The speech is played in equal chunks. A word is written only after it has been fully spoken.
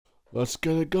Let's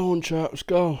get it going, chat. Let's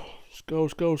go. Let's go,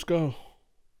 let's go, let's go.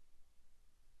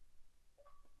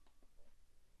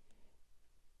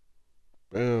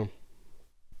 Bam.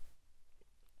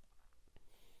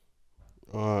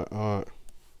 Alright, alright.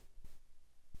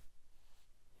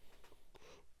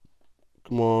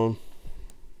 Come on.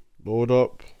 Load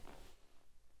up.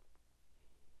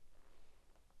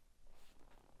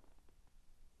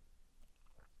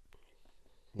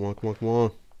 Come on, come on, come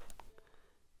on.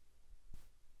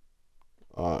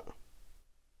 Alright.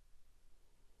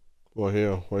 Right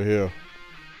here, right here.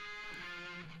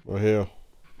 Right here.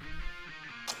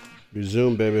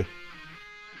 Resume, baby.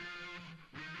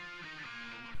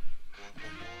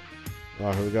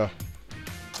 Alright, here we go.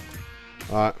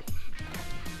 Alright.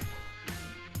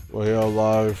 We're here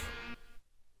live.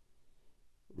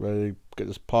 Ready to get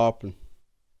this popping.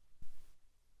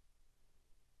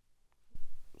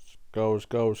 Let's go, let's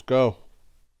go, let's go.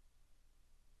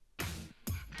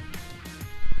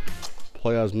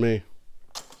 Play as me.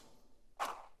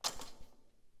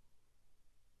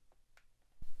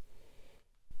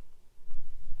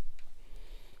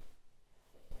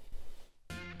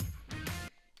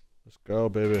 Let's go,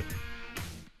 baby.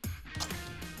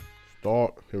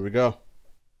 Start. Here we go.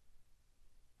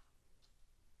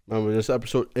 Remember, this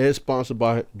episode is sponsored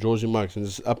by Josie Mikes, and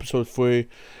this is episode 3,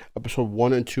 episode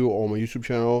 1 and 2 on my YouTube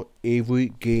channel,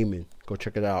 Avery Gaming. Go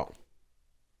check it out.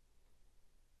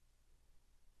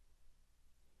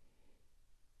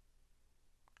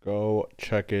 Go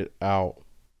check it out.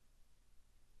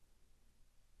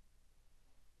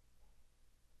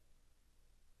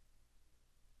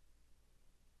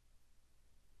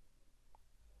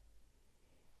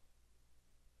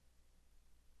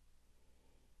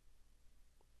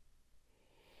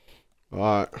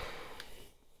 Alright.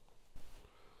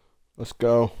 Let's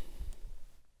go.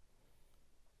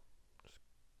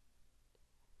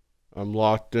 I'm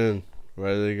locked in.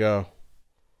 Ready to go.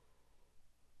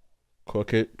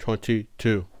 Cook it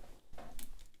 22.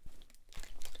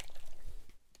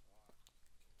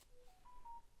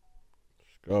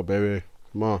 Let's go, baby.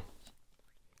 Come on.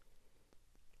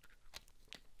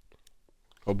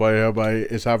 Everybody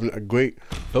is having a great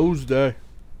Thursday.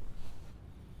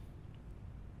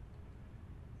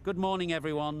 Good morning,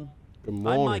 everyone. Good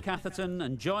morning. I'm Mike Atherton,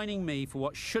 and joining me for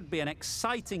what should be an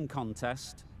exciting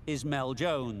contest is Mel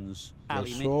Jones,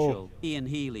 Ali Mitchell, Ian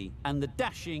Healy, and the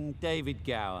dashing David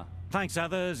Gower. Thanks,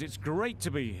 others. It's great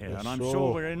to be here, and I'm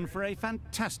sure we're in for a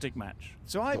fantastic match.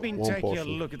 So I've been taking a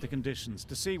look at the conditions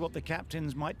to see what the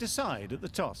captains might decide at the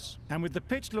toss. And with the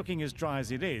pitch looking as dry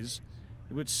as it is,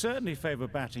 it would certainly favour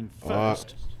batting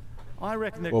first. I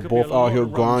reckon there could be a lot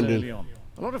of runs early on.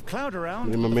 A lot of cloud around.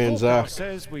 My The man forecast Zach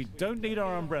says we don't need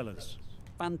our umbrellas.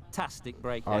 Fantastic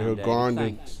breakdown, David.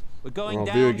 grinding. Thanks. We're going Oh,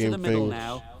 down video to game the middle things.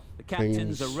 now. The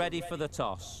captains are ready for the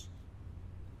toss.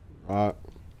 Alright.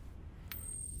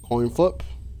 Coin flip.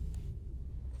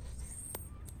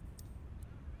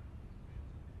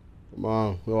 Come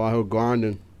on, we're out here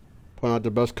grinding. Putting out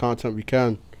the best content we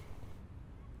can.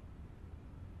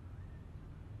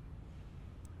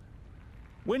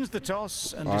 Wins the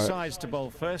toss and decides to bowl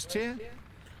first here.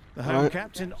 The home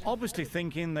captain obviously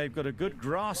thinking they've got a good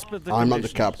grasp of the I'm not the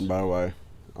conditions. captain, by the way.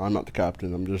 I'm not the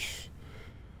captain. I'm just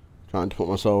trying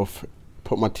to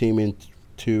put my team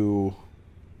into.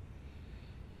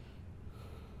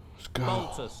 Let's go.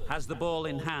 Baltus has the ball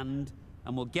in hand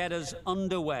and will get us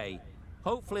underway.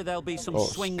 Hopefully there'll be some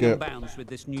swing skip. and bounce with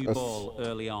this new ball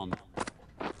early on.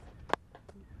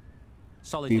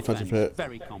 Solid Defensive defense, hit.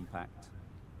 very compact.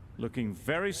 Looking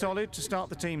very solid to start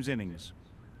the team's innings.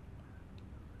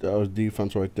 That was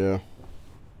defense right there.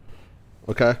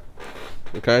 Okay.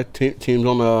 Okay. Team's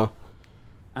on the.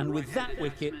 And with that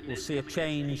wicket, we'll see a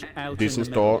change out Decent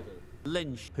in the middle. start.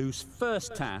 Lynch, whose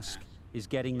first task is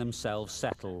getting themselves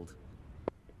settled.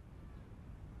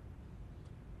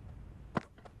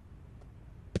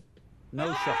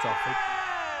 No shot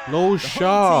offered. No The whole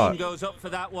shot. team goes up for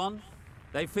that one.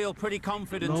 They feel pretty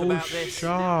confident No about this.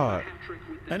 shot.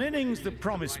 An innings that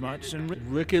promised much and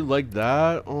Wicked like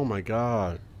that? Oh my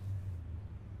god.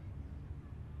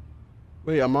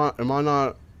 Wait, am I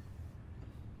not?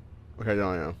 Okay, there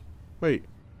I am. Wait.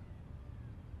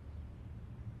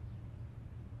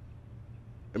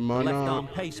 Am I Left not? arm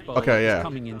pace bowler Okay, yeah. is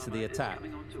coming into the attack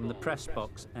from the press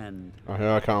box end. Oh, here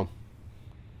I come.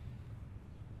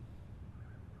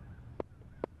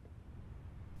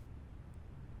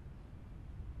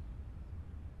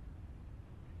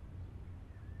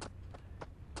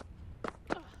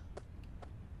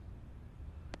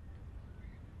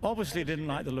 obviously didn't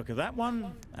like the look of that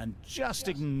one and just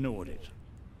ignored it.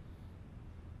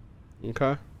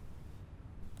 Okay.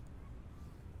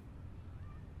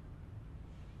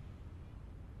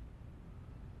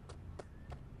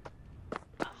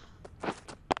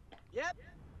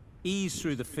 Ease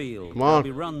through the field. Come on. There'll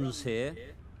be runs here.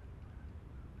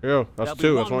 Yeah, that's There'll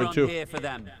two. be That's one only run two. here for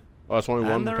them. Oh, that's only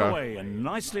one. And they're Okay. away and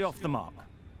nicely off the mark.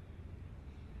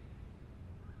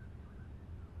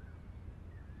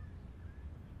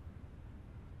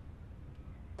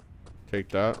 Take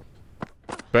that.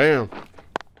 Bam.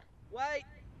 Wait.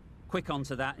 Quick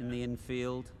onto that in the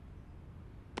infield.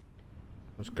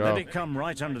 Let's go. Let it come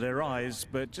right under their eyes,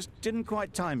 but just didn't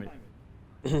quite time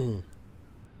it.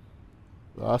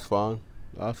 That's fine.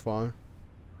 That's fine.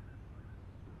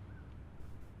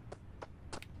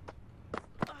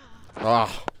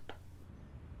 Ah.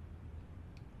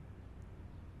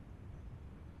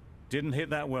 Didn't hit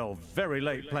that well. Very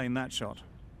late playing that shot.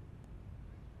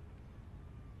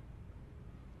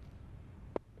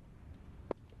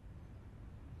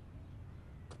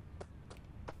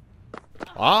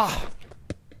 Ah.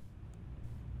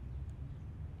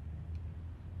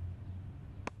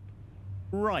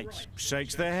 Right.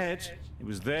 Shakes their head. It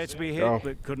was there to be hit, Go.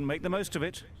 but couldn't make the most of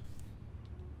it.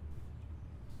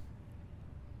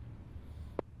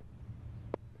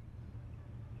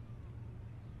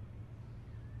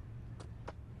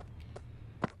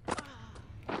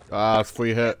 Ah, it's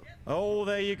free hit. Oh,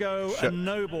 there you go. Shit. A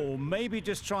no ball. Maybe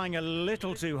just trying a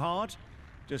little too hard.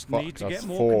 Just Fuck, need to that's get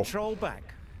more four. control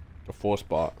back. The 4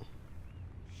 spot.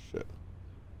 Shit.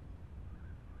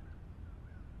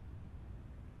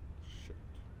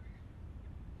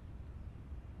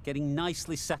 Getting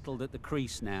nicely settled at the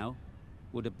crease now.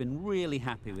 Would have been really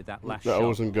happy with that last That shot.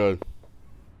 wasn't good.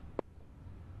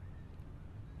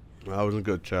 That wasn't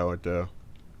good, chat, right there.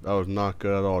 That was not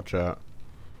good at all, chat.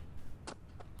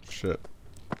 Shit.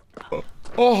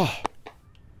 Oh! Nice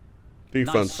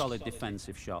Defense. solid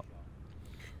defensive shot.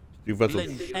 Defensive.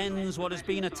 Lynch ends what has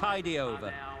been a tidy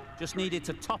over. Just needed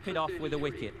to top it off with a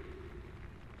wicket.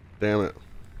 Damn it.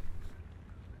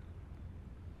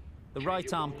 The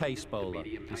right-arm pace bowler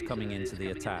is coming into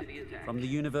the attack from the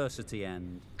university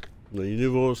end. The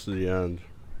university end.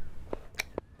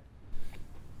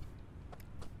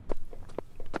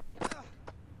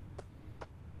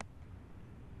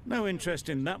 No interest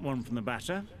in that one from the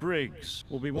batter. Briggs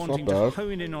will be That's wanting not to bad.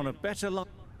 hone in on a better line.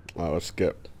 Alright, let's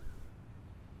skip.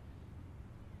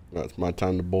 That's my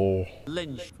time to bowl.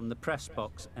 Lynch from the press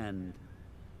box end.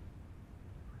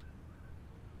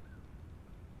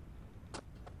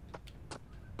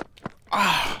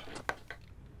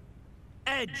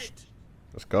 Edged.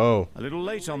 Let's go. A little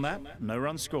late on that. No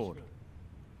run scored.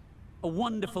 A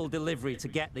wonderful delivery to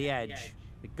get the edge.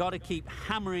 They've got to keep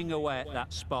hammering away at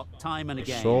that spot time and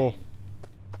again. So.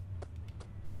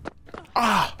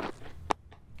 I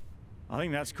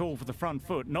think that's called for the front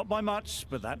foot. Not by much,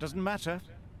 but that doesn't matter.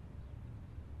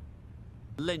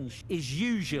 Lynch is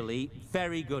usually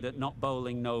very good at not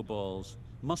bowling no balls.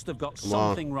 Must have got Come on.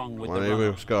 something wrong with Come on, the Avery,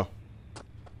 run. let's go.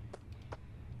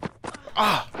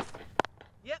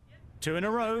 Yep. 2 in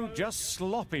a row. Just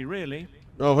sloppy, really.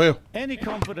 Oh, here. Any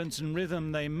confidence and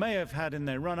rhythm they may have had in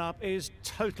their run-up is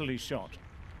totally shot.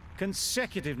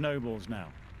 Consecutive no balls now.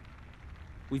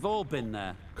 We've all been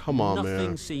there. Come on, Nothing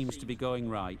man. seems to be going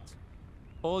right.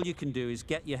 All you can do is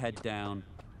get your head down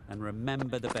and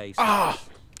remember the basics.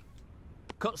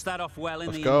 Cuts that off well in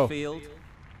Let's the go. infield.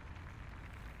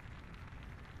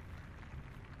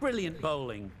 Brilliant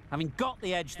bowling. Having got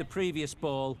the edge the previous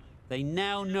ball, they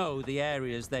now know the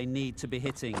areas they need to be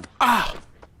hitting.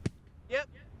 Yep.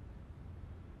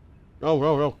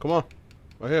 No, come on.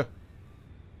 Right here.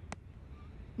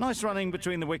 Nice running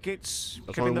between the wickets.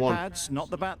 That's Clipping only the one. pads, not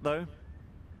the bat, though.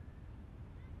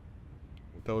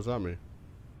 What the hell does that mean?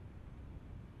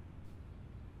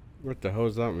 What the hell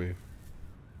does that mean?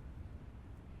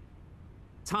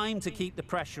 Time to keep the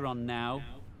pressure on now.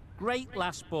 Great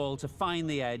last ball to find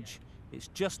the edge. It's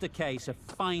just a case of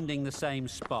finding the same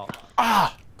spot.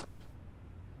 A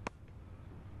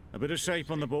bit of shape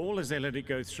on the ball as they let it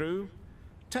go through.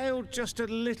 Tailed just a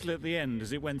little at the end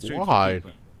as it went through. to the Wide.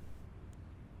 keeper.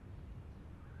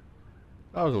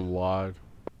 That wasn't wide.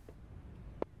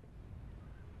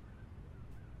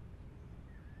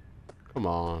 Come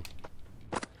on.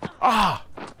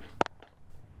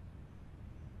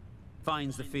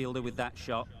 Finds the fielder with that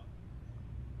shot.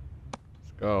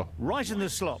 Let's go. Right in the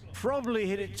slot. Probably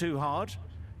hit it too hard.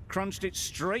 Crunched it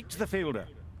straight to the fielder.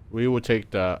 We will take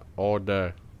that all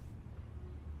day.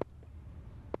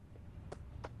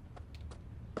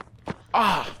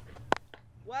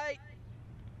 Wait.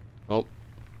 Oh.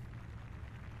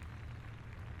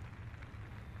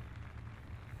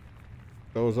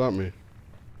 What was that mean?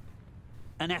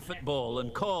 An effort ball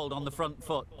and called on the front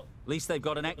foot. At least they've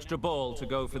got an extra ball to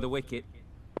go for the wicket.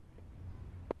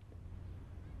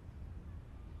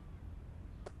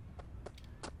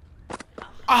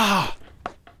 Ah!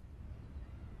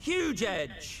 Huge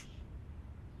edge.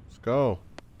 Let's go.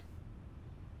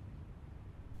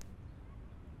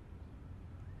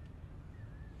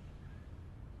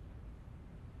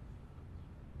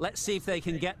 Let's see if they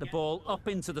can get the ball up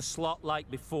into the slot like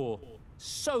before.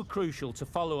 So crucial to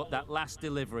follow up that last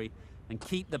delivery and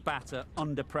keep the batter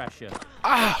under pressure.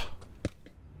 Ah!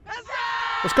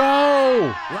 Let's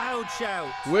go! Loud shout.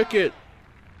 Wicket.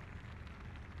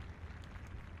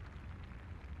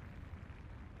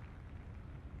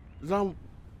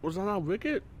 Was that not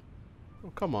wicket? Oh,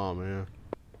 come on, man.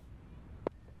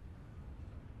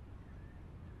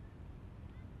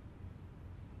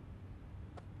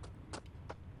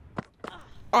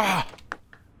 Ah!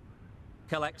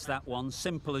 Collects that one,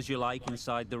 simple as you like,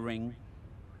 inside the ring.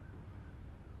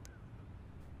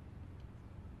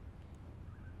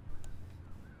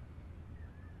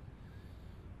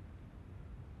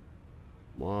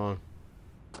 Come on.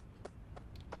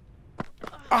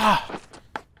 Ah!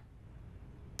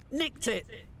 Nicked it.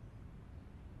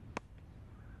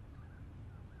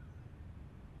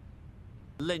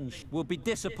 Lynch will be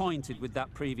disappointed with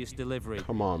that previous delivery.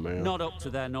 Come on, man. Not up to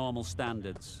their normal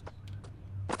standards.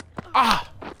 Ah!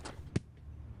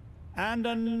 And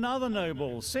another no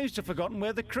ball. Seems to have forgotten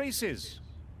where the crease is.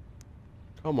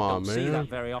 Come on, Don't man. see that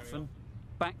very often.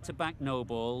 Back-to-back no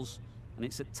balls, and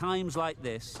it's at times like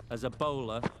this, as a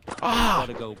bowler, you've got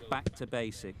to go back to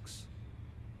basics.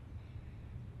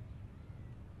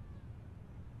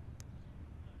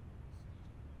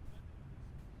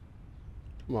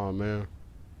 Come on, man.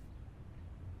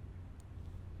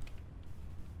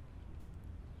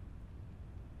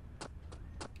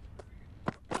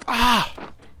 Ah!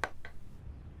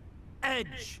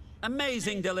 Edge.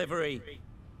 Amazing delivery.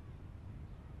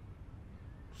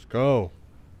 Let's go.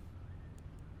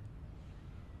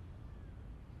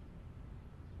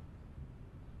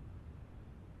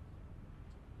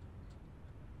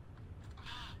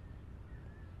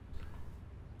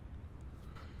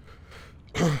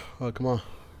 Oh, come on.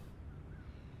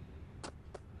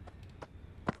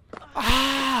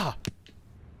 Ah!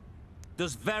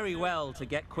 Does very well to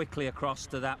get quickly across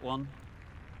to that one.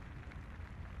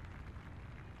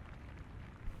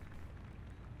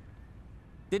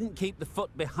 Didn't keep the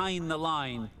foot behind the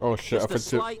line. Oh shit! Just a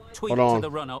slight tweak hold to on. the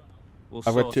run-up will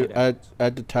I've got sort it to out.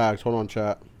 add the tags. Hold on,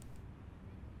 chat.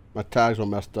 My tags are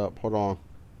messed up. Hold on.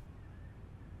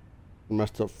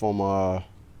 Messed up from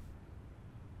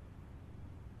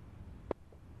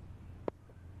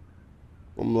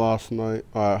last night.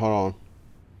 All right, hold on.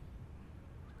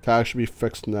 Tag should be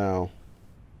fixed now.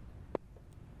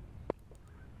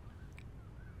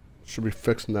 Should be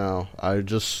fixed now.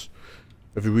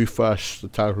 If you refresh, the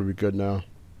tag will be good now.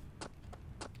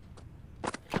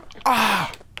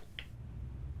 Ah!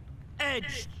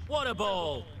 Edge. What a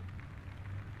ball.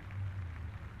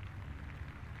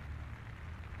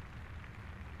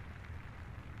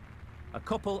 A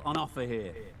couple on offer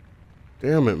here.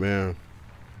 Damn it, man.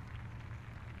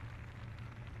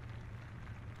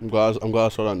 I'm glad I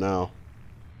saw that now.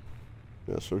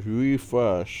 Yeah, so if you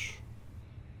refresh,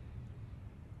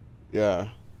 yeah,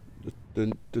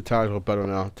 the tags are better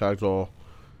now. Tags are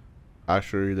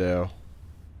actually there.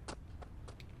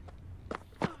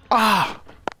 Ah!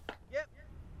 Yep.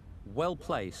 Well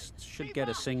placed. Should get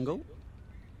a single.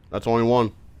 That's only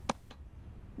one.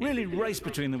 Really raced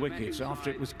between the wickets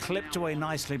after it was clipped away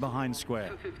nicely behind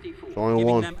square. It's only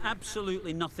Giving one. them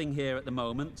absolutely nothing here at the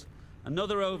moment.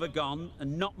 Another over gone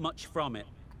and not much from it.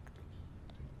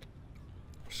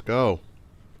 Let's go.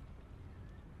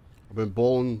 I've been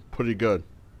bowling pretty good.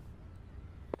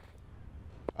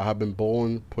 I have been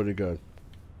bowling pretty good.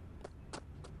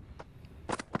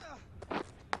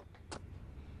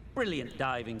 Brilliant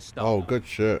diving stop. Oh, good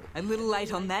shit. A little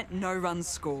late on that, no runs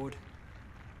scored.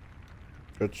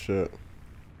 Good shit.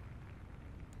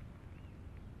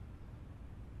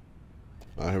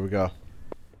 Alright, here we go.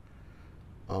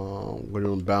 We're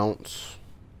doing bounce.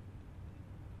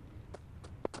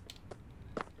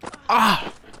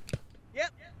 Ah!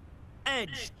 Yep.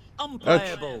 Edge.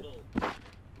 Unplayable.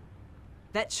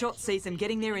 That shot sees them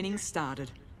getting their innings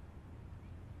started.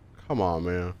 Come on,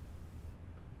 man.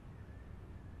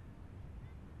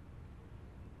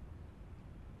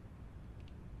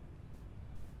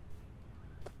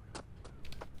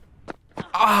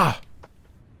 Ah!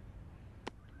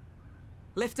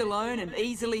 Left alone and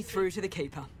easily through to the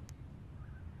keeper.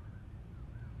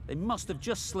 They must have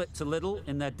just slipped a little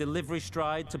in their delivery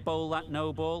stride to bowl that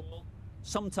no ball.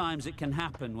 Sometimes it can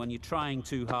happen when you're trying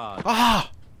too hard.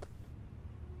 Ah!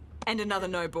 And another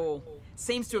no ball.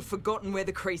 Seems to have forgotten where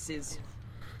the crease is.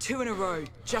 2 in a row.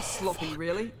 Just sloppy,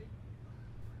 really.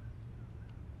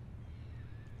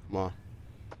 Come on.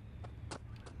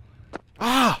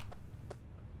 Ah!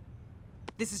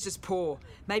 This is just poor.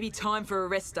 Maybe time for a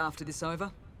rest after this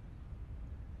over.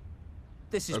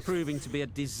 This is proving to be a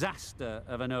disaster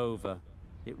of an over.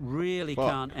 It really Fuck.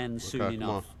 can't end soon Okay, come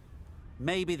enough.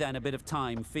 Maybe then a bit of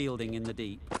time fielding in the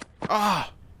deep.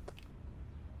 Ah!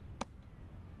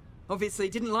 Obviously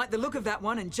didn't like the look of that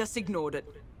one and just ignored it.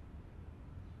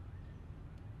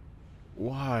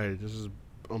 Why? This is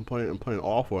I'm playing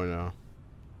awful right now.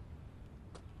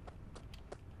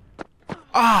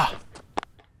 Ah!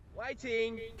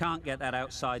 Waiting. Can't get that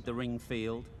outside the ring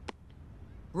field.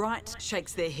 Right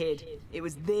shakes their head. It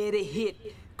was there to hit.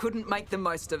 Couldn't make the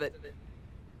most of it.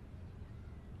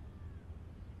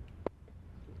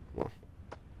 Come on.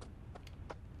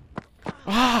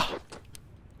 Ah!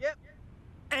 Yep.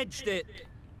 Edged it.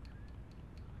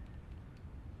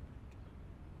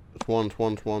 It's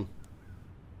one.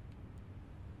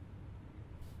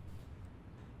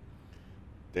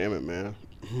 Damn it, man.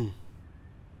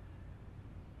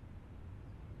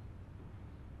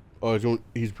 Oh,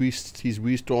 he's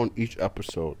restoring each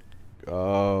episode.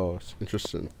 Oh, it's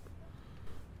interesting.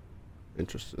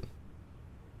 Interesting.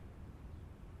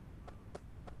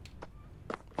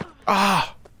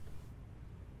 Ah!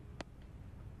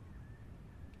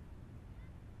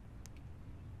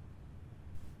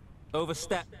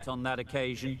 Overstepped on that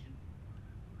occasion.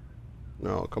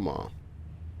 No, come on.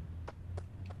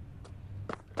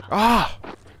 Ah!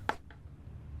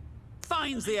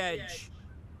 Finds the edge.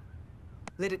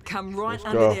 Let it come right Let's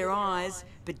under go. their eyes,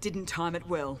 but didn't time it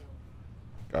well.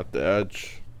 Got the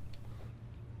edge.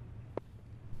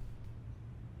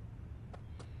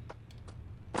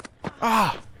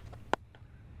 Ah!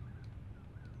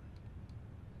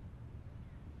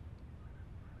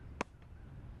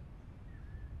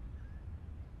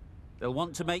 They'll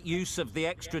want to make use of the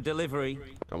extra delivery.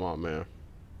 Come on, man.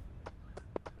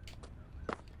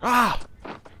 Ah!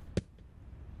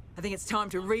 I think it's time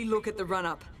to re-look at the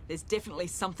run-up. There's definitely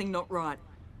something not right.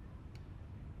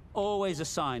 Always a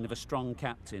sign of a strong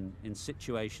captain in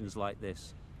situations like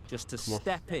this. Just to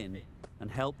step in and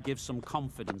help give some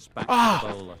confidence back to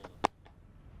the bowler.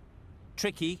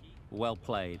 Tricky, well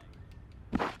played.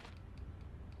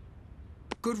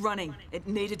 Good running. It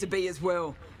needed to be as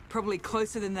well. Probably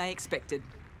closer than they expected.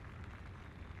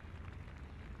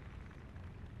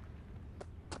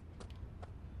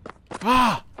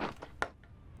 Ah!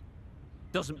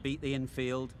 Doesn't beat the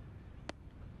infield.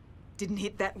 Didn't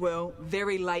hit that well.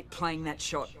 Very late playing that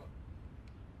shot.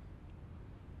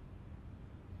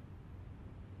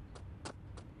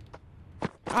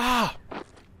 Ah!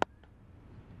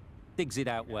 Digs it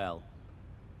out well.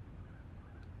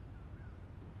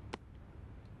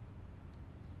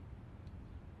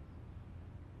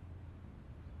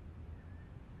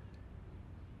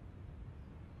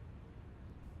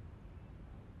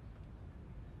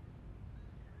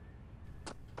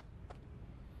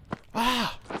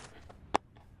 Ah!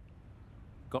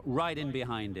 Got right in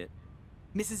behind it.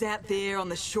 Misses out there on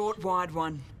the short, wide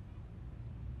one.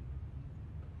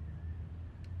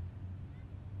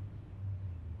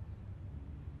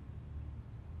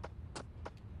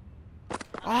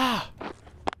 Ah!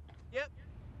 Yep.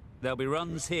 There'll be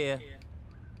runs here.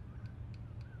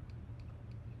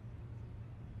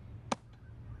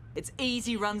 It's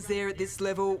easy runs there at this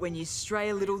level when you stray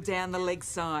a little down the leg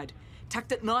side.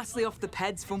 Tucked it nicely off the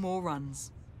pads for more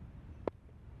runs.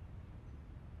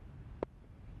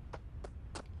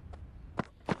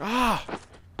 Ah!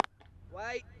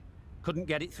 Wait. Couldn't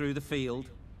get it through the field.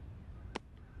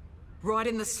 Right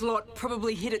in the slot,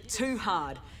 probably hit it too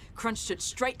hard. Crunched it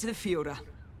straight to the fielder.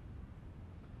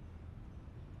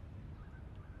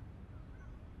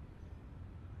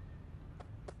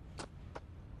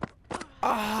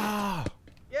 Ah!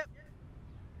 Yep.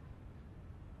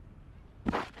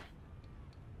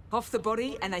 Off the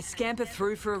body and they scamper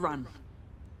through for a run.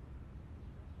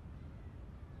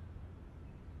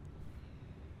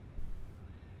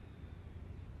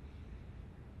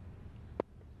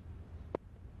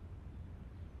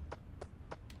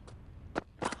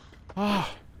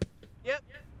 Ah! Yep.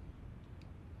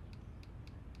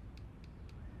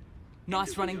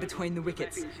 Nice running between the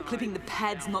wickets. Clipping the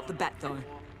pads, not the bat though.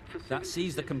 That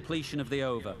sees the completion of the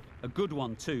over. A good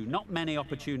one too. Not many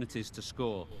opportunities to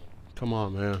score. Come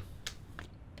on, man.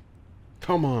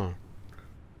 Come on.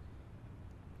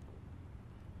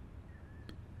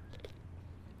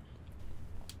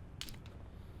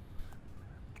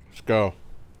 Let's go.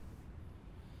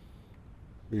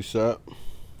 Reset.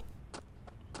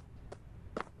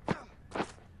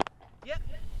 Yep.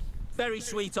 Very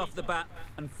sweet off the bat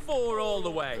and 4 all the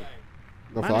way.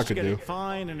 Nothing I Managed to could get do. it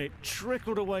fine, and it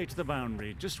trickled away to the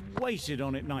boundary. Just waited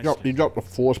on it nicely. Yep, he dropped a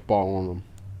force ball on him.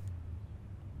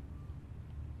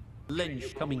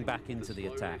 Lynch coming back into the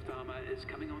attack.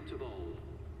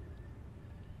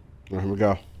 Here we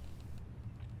go.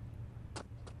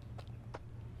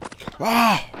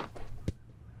 Ah!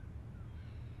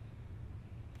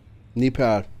 Knee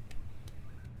pad.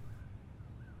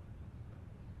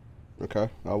 Okay,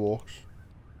 that works.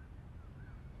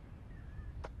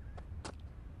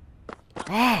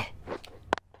 Ah!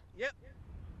 Yep.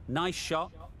 Nice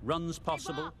shot. Runs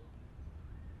possible.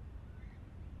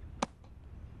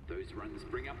 Those runs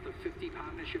bring up the 50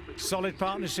 partnership. Solid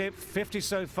partnership, 50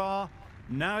 so far.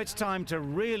 Now it's time to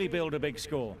really build a big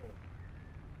score.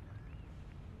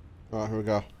 Alright, here we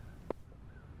go.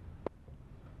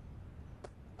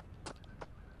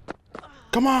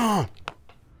 Come on!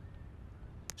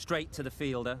 Straight to the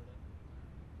fielder.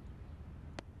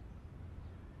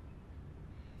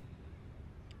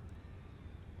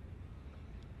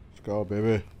 Let's go,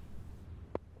 baby.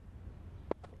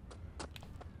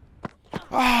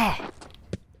 Ah!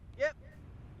 Yep.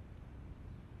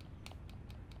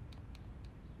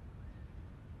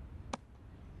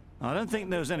 I don't think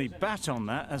there was any bat on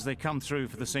that as they come through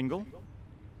for the single.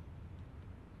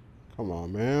 Come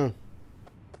on, man.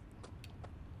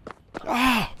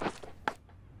 Ah!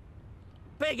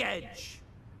 Big edge.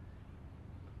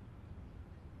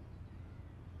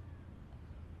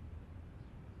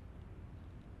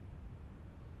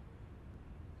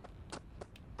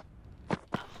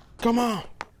 Come on!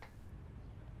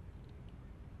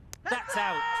 That's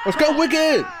out. Let's go,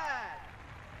 Wicked!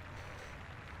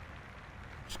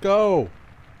 Let's go!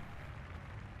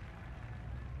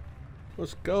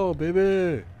 Let's go,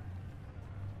 baby!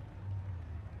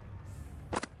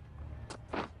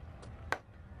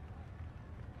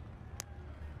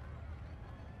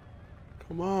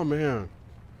 Come on, man.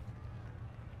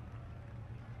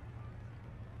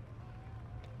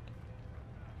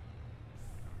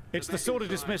 It's the sort of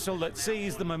dismissal that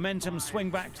sees the momentum swing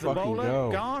back to the Fucking bowler.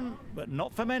 go. Gone, but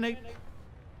not for many.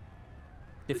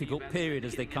 Difficult period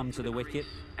as they come to the wicket.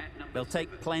 They'll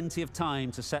take plenty of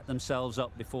time to set themselves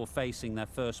up before facing their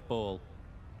first ball.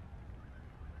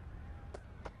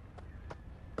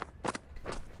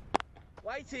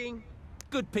 Waiting.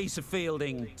 Good piece of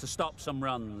fielding to stop some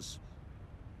runs.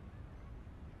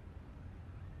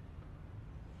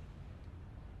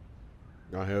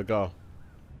 Now here we go.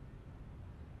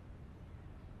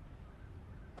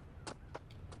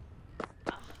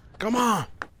 Come on!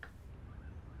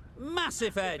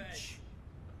 Massive edge.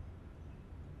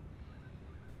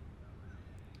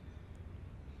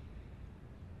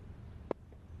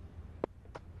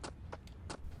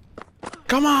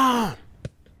 Come on!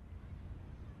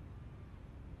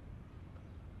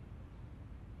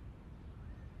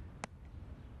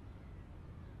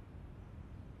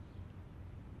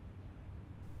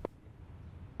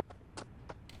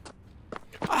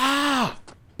 Ah!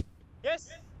 Yes.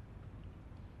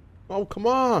 Oh, come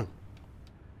on!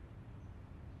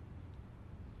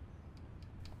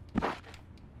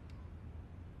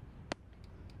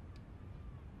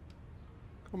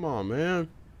 Come on, man.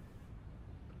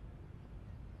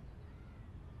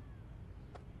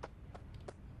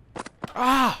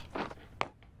 Ah!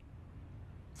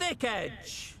 Thick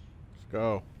edge. Let's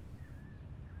go.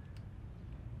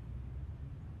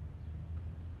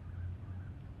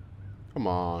 Come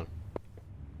on.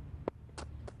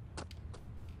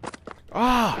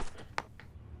 Ah!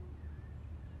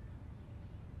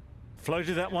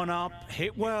 Floated that one up,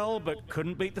 hit well, but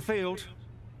couldn't beat the field.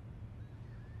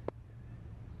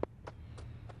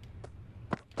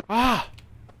 Ah!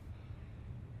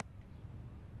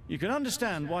 You can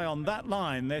understand why on that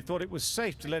line they thought it was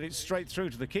safe to let it straight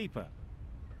through to the keeper.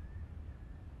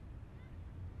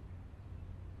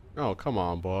 Oh, come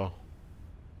on, boy.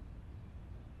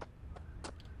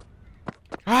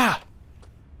 Ah!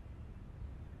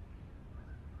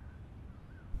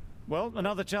 Well,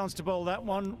 another chance to bowl that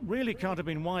one. Really can't have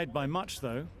been wide by much,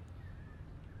 though.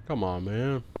 Come on,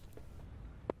 man.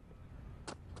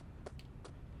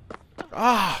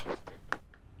 Ah!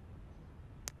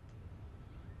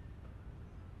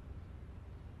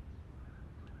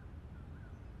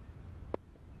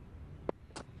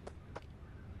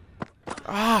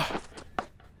 Ah!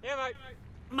 Yeah, mate.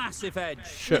 Massive edge.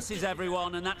 Shit. Misses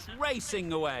everyone, and that's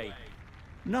racing away.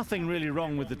 Nothing really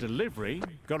wrong with the delivery.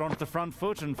 Got onto the front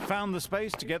foot and found the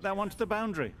space to get that one to the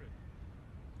boundary.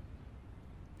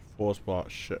 Four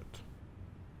spot shit.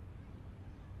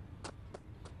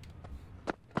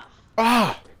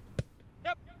 Ah!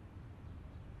 Yep.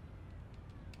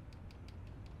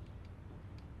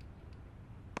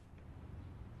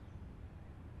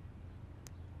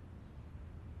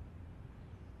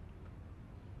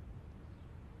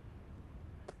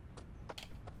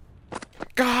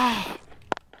 Gah!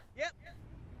 Yep.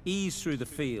 Ease through the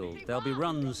field. There'll be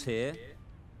runs here.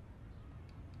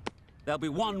 There'll be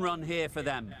one run here for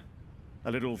them. A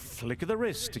little flick of the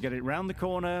wrist to get it round the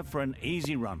corner for an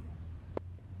easy run.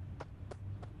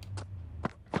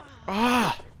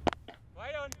 Ah!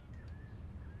 Wait on.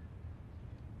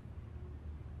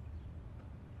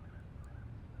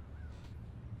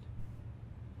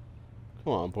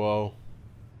 Come on, bro.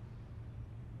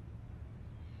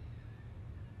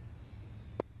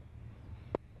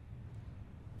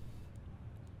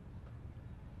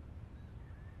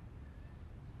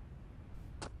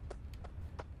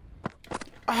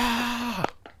 Ah!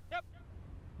 Yep.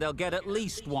 They'll get at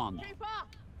least one. Keeper.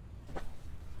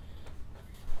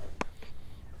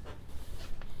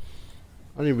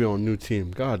 I need to be on a new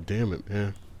team. God damn it,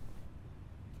 man.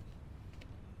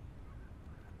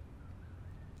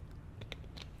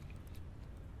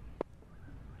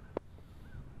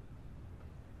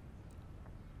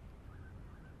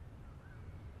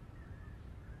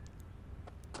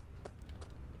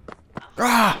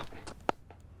 Ah!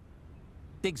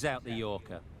 Digs out the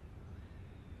Yorker.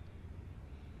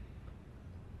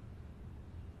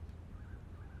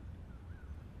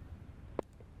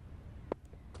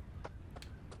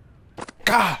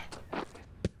 Ah!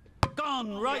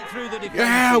 Gone right through the defenses.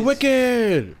 Yeah,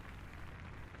 wicked!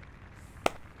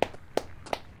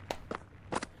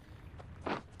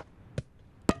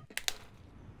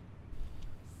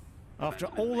 After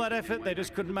all that effort, they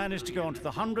just couldn't manage to go onto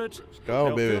the 100. go,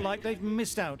 They'll baby. feel like they've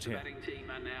missed out here. Batting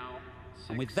team are now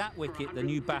And with that wicket, the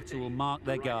new batter will mark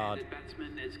their guard. right-handed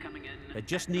batsman is coming in. They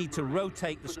just need to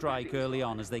rotate the strike early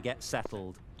on as they get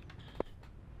settled.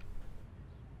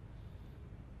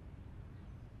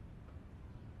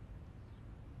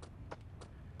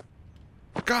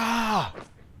 Gah!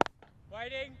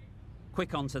 Waiting.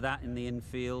 Quick onto that in the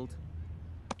infield.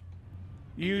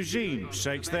 Eugene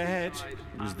shakes their head.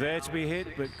 He was there to be hit,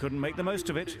 but couldn't make the most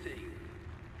of it.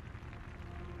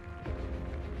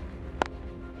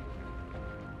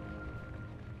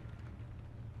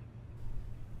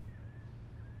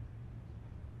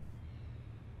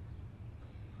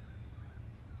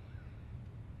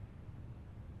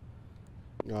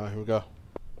 Alright, here we go.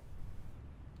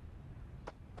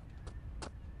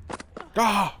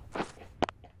 Ah!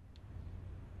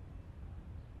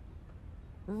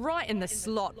 Right in the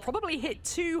slot. Probably hit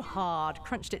too hard.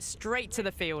 Crunched it straight to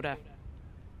the fielder.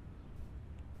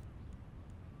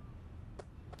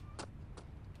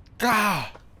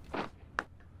 Ah!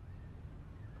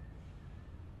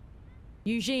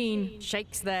 Eugene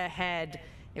shakes their head.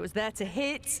 It was there to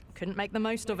hit. Couldn't make the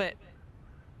most of it.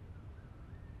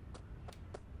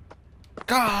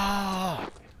 Ah!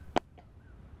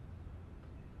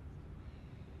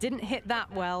 Didn't hit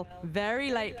that well.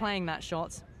 Very late playing that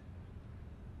shot.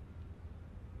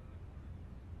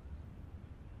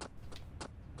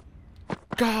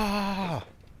 Ah!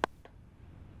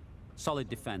 Solid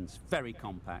defence, very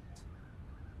compact.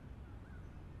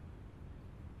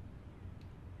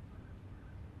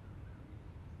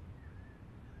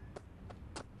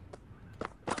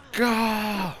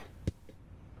 Ah!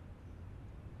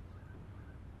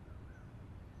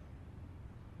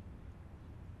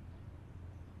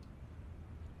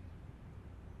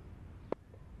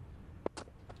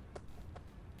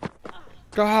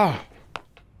 Ah!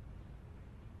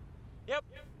 Yep.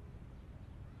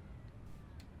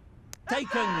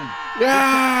 Taken!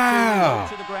 Yeah!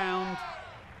 To the ground.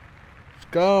 Let's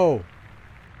go.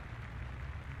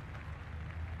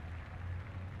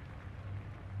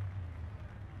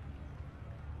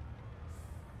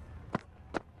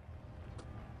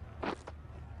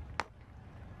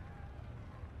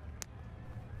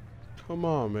 Come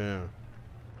on, man.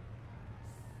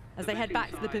 As they head back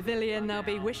to the pavilion, they'll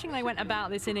be wishing they went about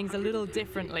this innings a little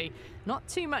differently. Not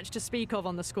too much to speak of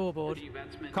on the scoreboard.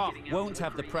 Koch won't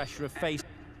have the pressure of facing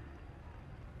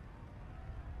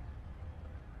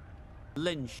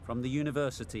Lynch from the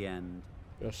university end.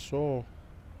 Yes, so.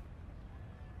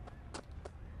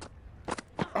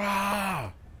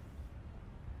 Ah!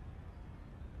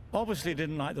 Obviously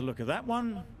didn't like the look of that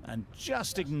one and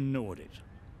just ignored it.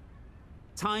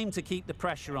 Time to keep the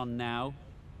pressure on now.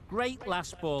 Great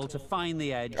last ball to find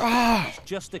the edge. Ah! It's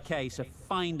just a case of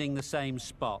finding the same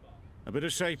spot. A bit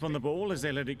of shape on the ball as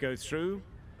they let it go through.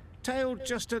 Tailed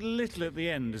just a little at the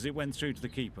end as it went through to the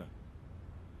keeper.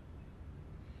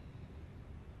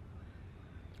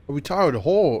 Are we tired of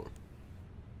Holt?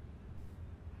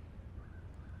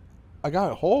 I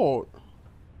got Holt.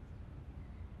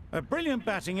 A brilliant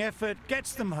batting effort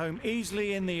gets them home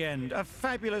easily in the end. A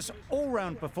fabulous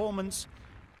all-round performance.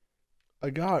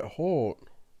 I got Holt.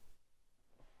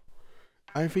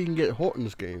 I don't think he can get Holt in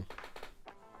this game.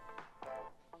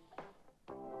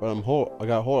 But I'm whole. I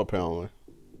got whole apparently.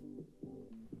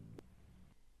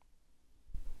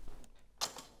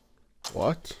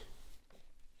 What?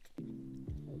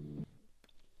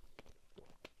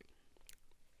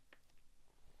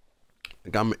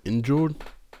 Like I'm injured?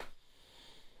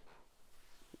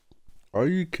 Are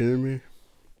you kidding me?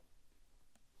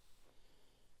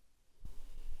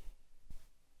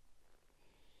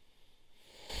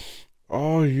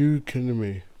 Are you kidding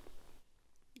me?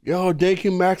 Yo, thank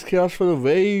you, Max Chaos, for the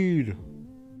raid.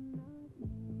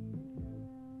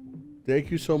 Thank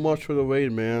you so much for the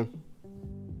raid, man.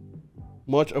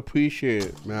 Much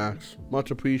appreciated, Max.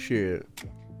 Much appreciated.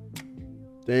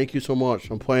 Thank you so much.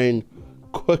 I'm playing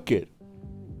Cricket.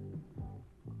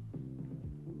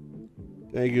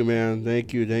 Thank you, man.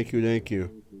 Thank you, thank you, thank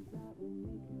you.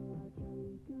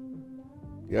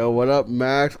 Yo, what up,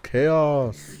 Max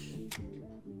Chaos?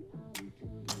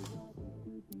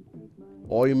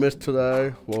 All you missed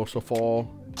today, most of all,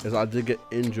 is I did get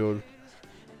injured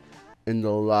in the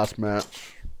last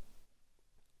match.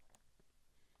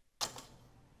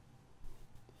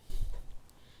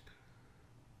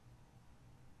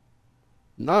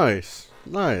 Nice,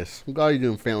 nice. I'm glad you're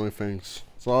doing family things.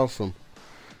 It's awesome.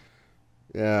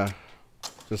 Yeah,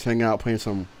 just hang out playing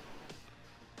some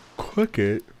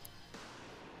cricket.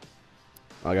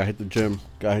 I gotta hit the gym.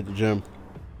 Gotta hit the gym.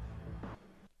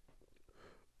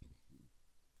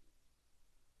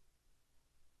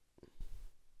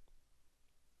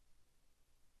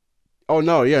 Oh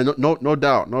no, yeah, no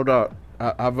doubt, no doubt.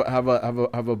 Have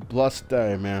a blessed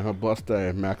day, man. Have a blessed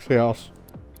day, Max Chaos.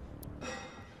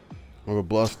 Have a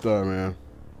blessed day, man.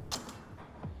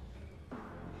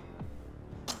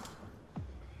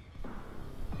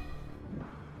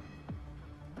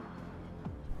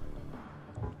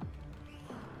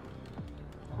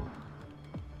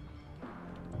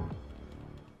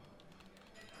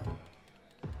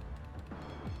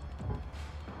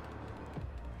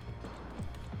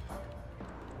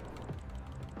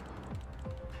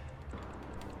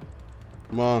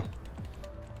 Come on.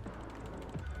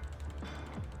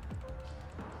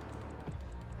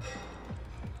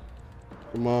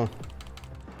 Come on.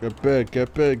 Get big,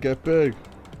 get big, get big.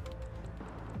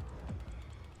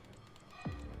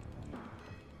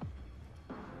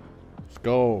 Let's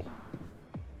go.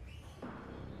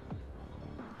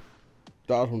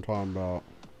 That's what I'm talking about.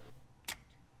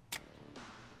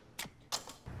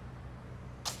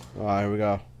 Alright, here we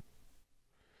go.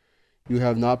 You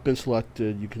have not been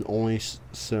selected. You can only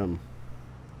sim.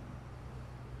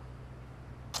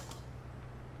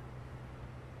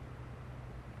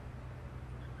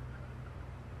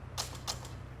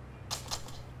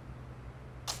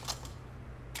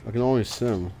 I can only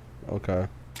sim. Okay.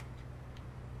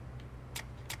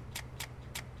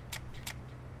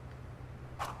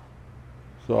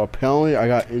 So apparently I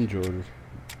got injured.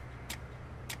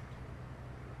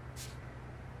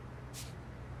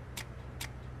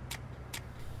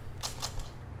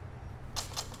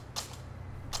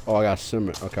 Oh, I got sim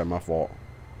it. Okay, my fault.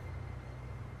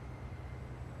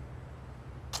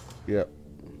 Yep.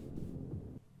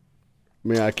 I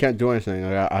mean, I can't do anything.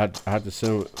 I had to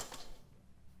sim it.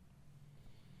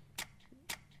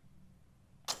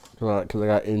 Cause I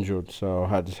got injured, so I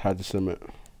had to sim it.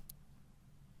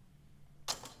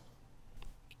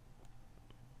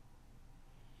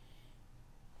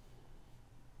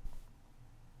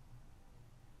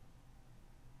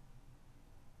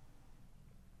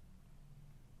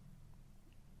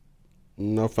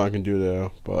 No if I can do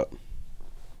that, but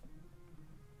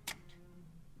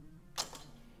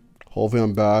hopefully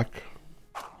I'm back.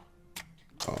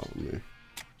 Oh man.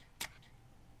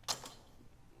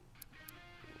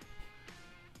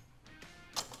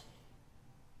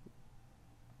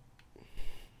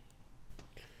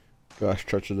 Gotta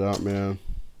stretch it out, man.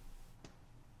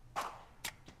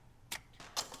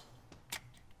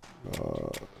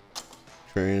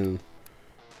 Training.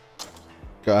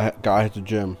 Gotta hit the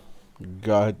gym.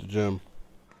 Gotta hit the gym.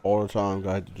 All the time,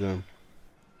 gotta hit the gym.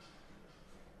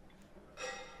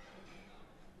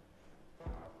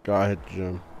 Gotta hit the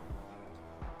gym.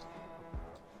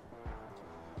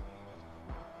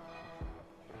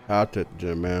 Have to hit the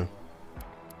gym, man.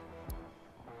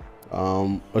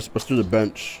 Let's do the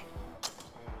bench.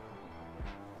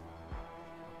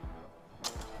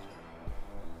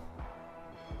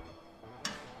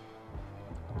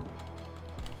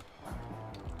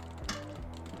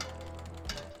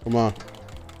 Come on.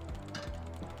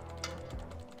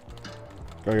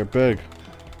 Gotta get big.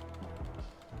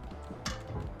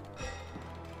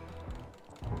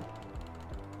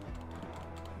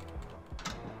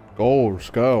 Go, let's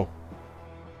go.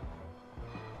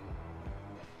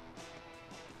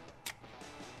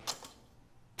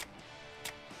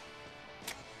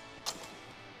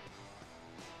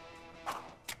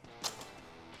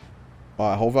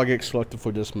 Alright, hope I get selected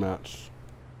for this match.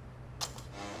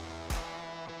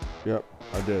 Yep,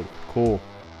 I did. Cool.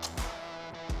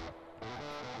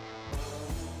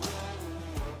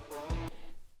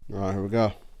 Alright, here we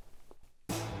go.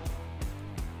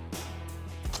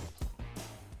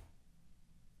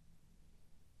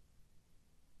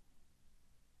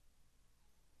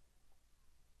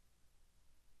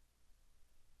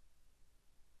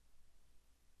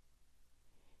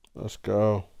 Let's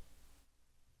go.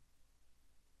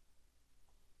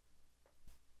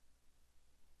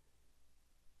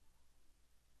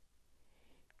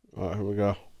 All right, here we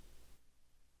go.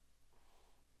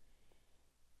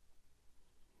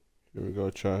 Here we go,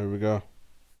 chat. Here we go.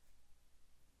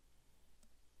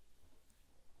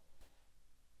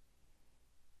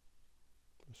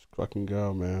 Let's fucking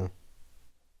go, man.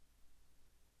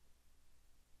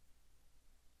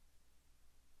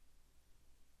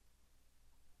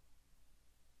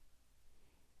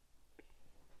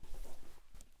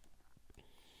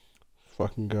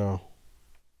 Fucking go.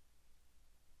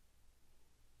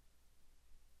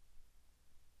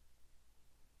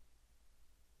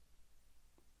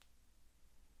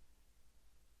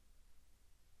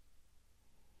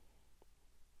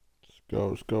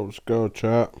 Let's go,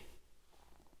 chat.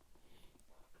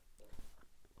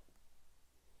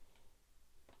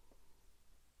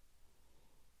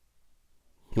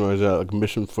 What is that? Like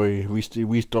mission free.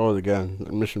 We started again.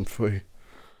 Like mission free.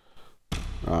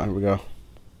 Alright, here we go.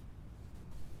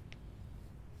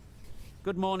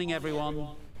 Good morning, everyone.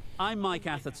 I'm Mike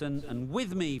Atherton, and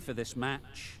with me for this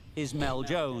match is Mel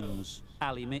Jones,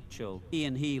 Ali Mitchell,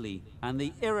 Ian Healy, and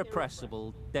the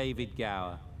irrepressible David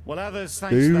Gower. Well, others,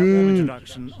 thanks to that warm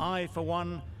introduction, I, for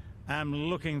one, am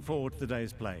looking forward to the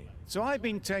day's play. So I've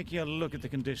been taking a look at the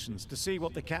conditions to see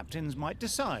what the captains might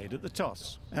decide at the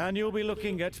toss. And you'll be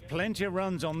looking at plenty of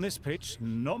runs on this pitch,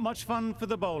 not much fun for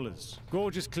the bowlers.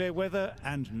 Gorgeous clear weather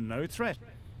and no threat.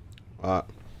 Alright.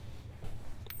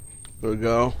 There we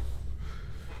go.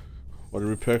 What did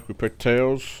we pick? We picked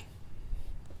tails.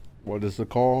 What is the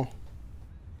call?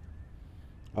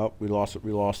 Oh, we lost it.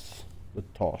 We lost the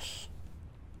toss.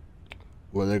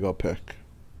 What are they gonna pick?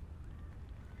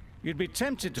 You'd be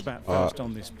tempted to bat first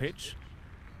on this pitch,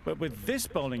 but with this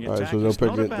bowling attack, so it's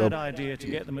not a bad idea to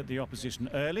get them at the opposition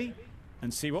early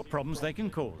and see what problems they can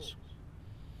cause.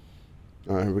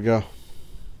 Alright, here we go.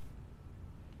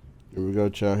 Here we go,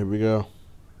 chat. Here we go.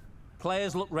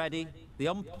 Players look ready. The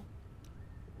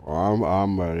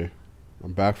I'm ready.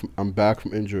 I'm back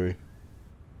from injury.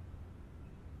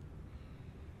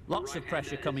 Lots of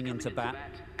pressure coming into bat.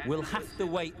 We'll have to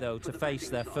wait, though, to face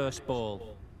their first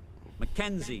ball.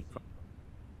 Mackenzie.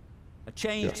 A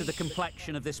change to the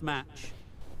complexion of this match.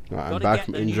 I'm back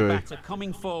from injury. New batter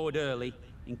coming forward early,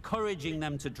 encouraging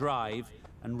them to drive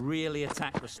and really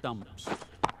attack the stumps.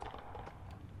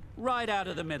 Right out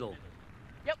of the middle.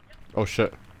 Yep. Oh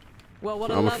shit. Well,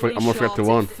 what a lovely shot.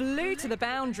 It flew to the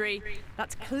boundary.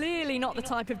 That's clearly not the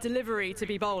type of delivery to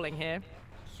be bowling here.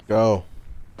 Let's go.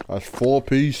 That's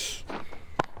 4-piece.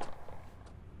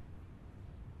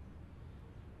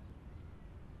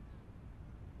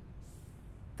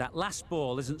 That last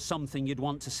ball isn't something you'd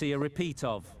want to see a repeat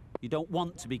of. You don't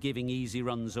want to be giving easy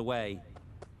runs away.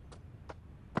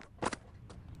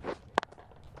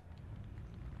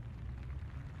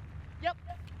 Yep.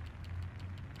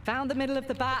 Found the middle of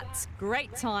the bat.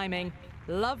 Great timing.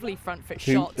 Lovely front foot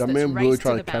shot. That man really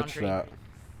tried to catch that.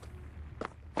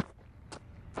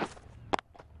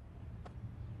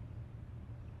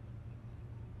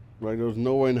 Like, there's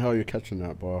no way in hell you're catching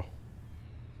that ball.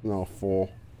 No, 4.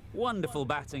 Wonderful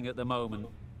batting at the moment.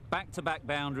 Back-to-back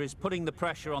boundaries, putting the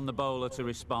pressure on the bowler to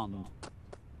respond.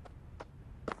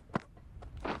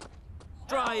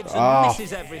 Drives and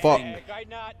misses everything.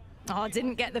 Oh,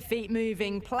 didn't get the feet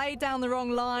moving. Played down the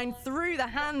wrong line, threw the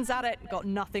hands at it, got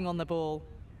nothing on the ball.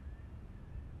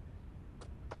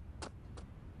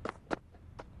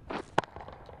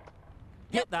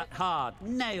 Hit that hard,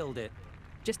 nailed it.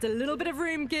 Just a little bit of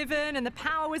room given, and the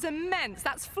power was immense.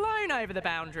 That's flown over the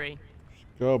boundary.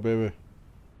 Go, baby.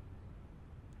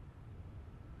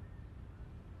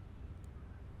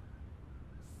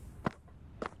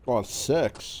 Oh,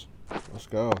 6. Let's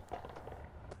go.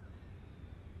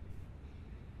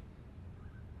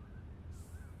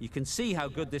 You can see how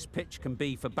good this pitch can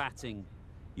be for batting.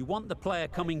 You want the player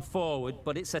coming forward,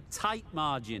 but it's a tight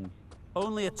margin.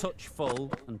 Only a touch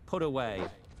full and put away.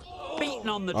 Beaten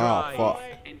on the drive. Oh,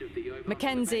 fuck.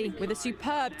 Mackenzie with a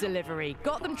superb delivery.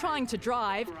 Got them trying to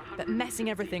drive, but messing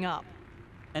everything up.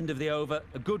 End of the over.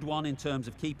 A good one in terms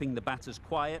of keeping the batters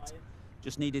quiet.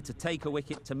 Just needed to take a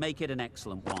wicket to make it an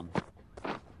excellent one.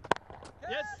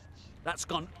 Yes. That's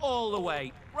gone all the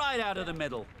way, right out of the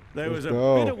middle. There was a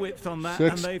go. bit of width on that, 6.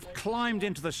 and they've climbed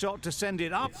into the shot to send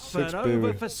it up 6, and over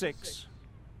baby. for 6.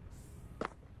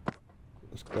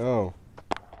 Let's go.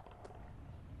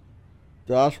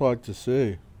 That's what I like to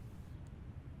see.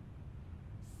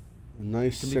 A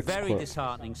nice It can 6 be very clip.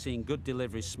 disheartening seeing good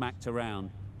deliveries smacked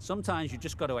around. Sometimes you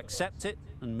just got to accept it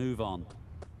and move on.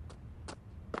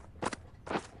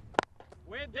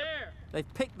 We're there.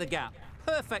 They've picked the gap.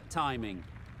 Perfect timing.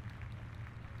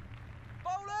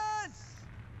 Bowlers!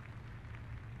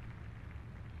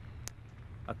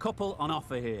 A couple on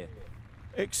offer here.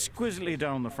 Exquisitely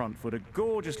down the front foot, a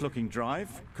gorgeous looking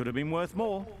drive. Could have been worth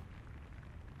more.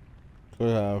 Could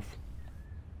have.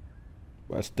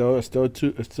 But it's still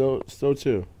 2. It's still 2.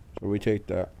 So we take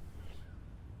that.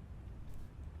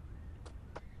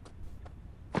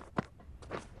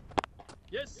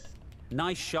 Yes.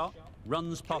 Nice shot.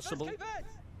 Runs possible.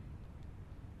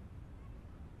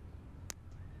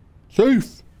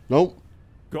 Safe. Nope.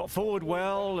 Got forward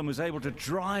well and was able to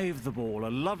drive the ball. A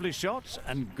lovely shot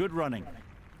and good running.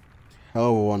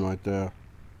 Hell of a one right there.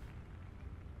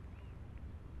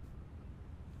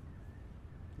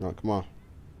 No, come on.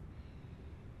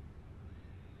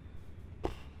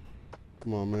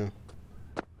 Come on, man.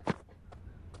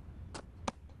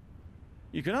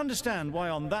 You can understand why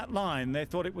on that line they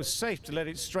thought it was safe to let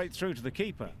it straight through to the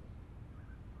keeper.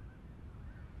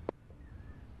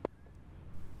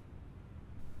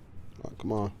 Oh,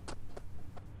 come on.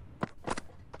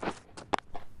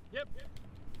 Yep.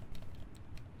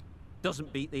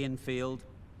 Doesn't beat the infield.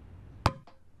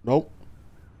 Nope.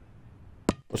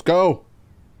 Let's go.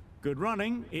 Good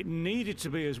running. It needed to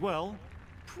be as well.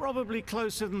 Probably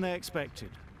closer than they expected.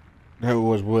 That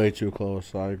was way too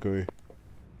close. I agree.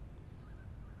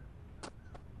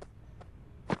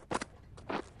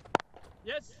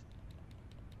 Yes.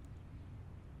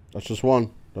 That's just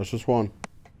one. That's just one.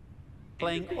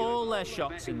 Playing all their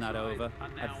shots in that over.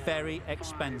 A very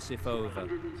expensive over.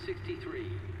 163.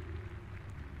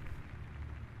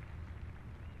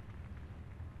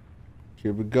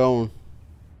 Keep it going.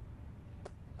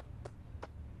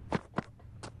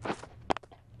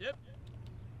 Yep.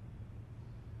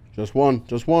 Just one.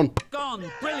 Just one.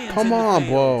 Gone. Brilliant. Come in the on,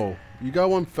 field. bro. You got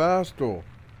one faster.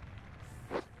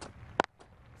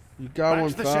 You got Back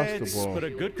one to the faster, sheds, bro. but a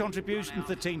good contribution to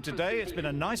the team today. It's been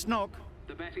a nice knock.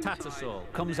 The batting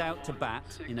Tattersall comes out to bat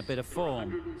in a bit of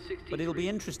form, but it'll be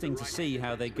interesting to see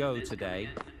how they go today.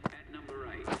 at number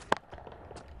 8.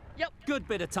 Yep, good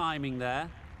bit of timing there.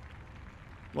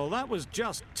 Well, that was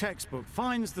just textbook.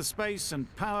 Finds the space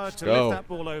and power to go. lift that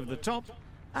ball over the top,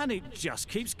 and it just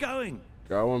keeps going.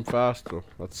 Got one faster.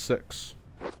 That's 6.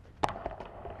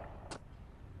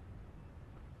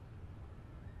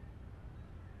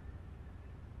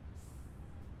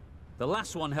 The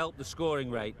last one helped the scoring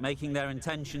rate, making their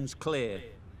intentions clear.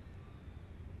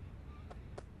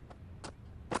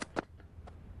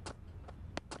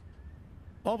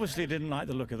 Obviously didn't like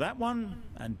the look of that one,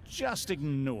 and just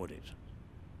ignored it.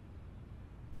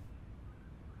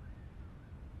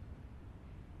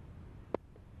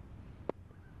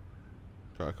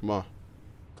 Try, come on.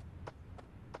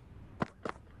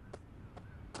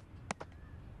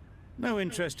 No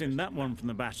interest in that one from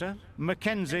the batter.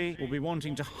 Mackenzie will be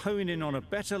wanting to hone in on a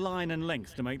better line and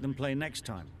length to make them play next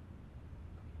time.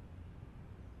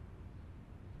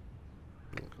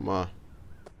 Come on.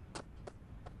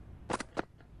 A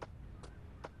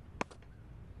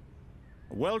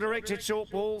well-directed short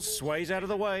ball sways out of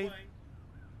the way.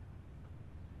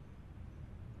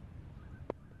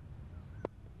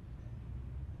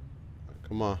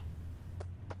 Come on.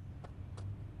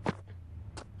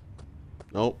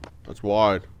 Nope. That's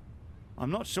wide.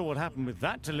 I'm not sure what happened with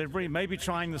that delivery. Maybe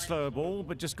trying the slower ball,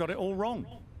 but just got it all wrong.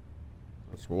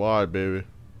 That's wide, baby.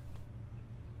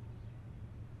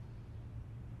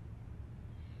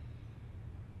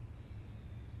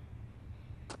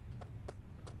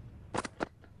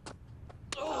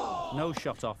 No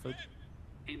shot offered.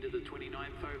 Into the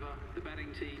 29th over. The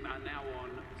batting team are now on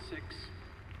 6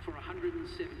 for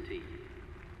 170.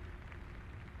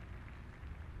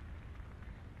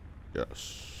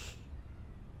 Yes.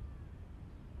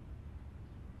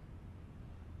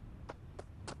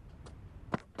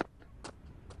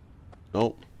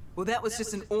 Nope. Well, that was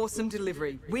just an awesome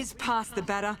delivery. Whiz past the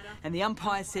batter, and the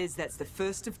umpire says that's the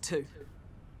first of 2.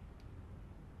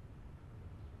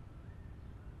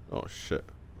 Oh, shit.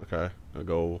 Okay. I'll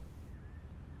go.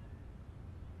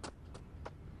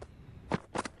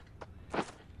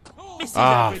 Misses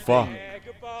Ah, everything. fuck. Yeah,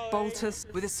 good ball.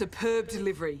 Boltus with a superb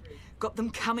delivery. Got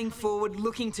them coming forward,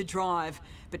 looking to drive,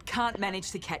 but can't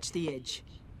manage to catch the edge.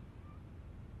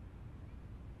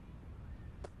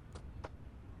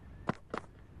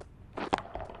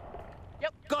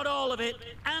 all of it,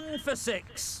 and for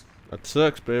 6. That's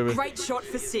 6, baby. Great shot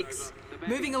for 6.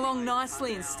 Moving along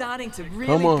nicely and starting to Come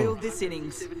really on. build this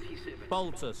innings.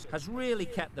 Baltus has really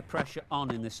kept the pressure on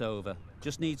in this over.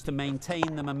 Just needs to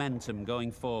maintain the momentum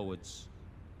going forwards.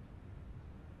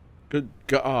 Good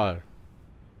God.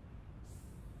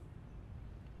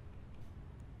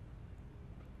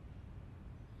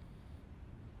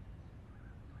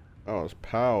 Oh, it's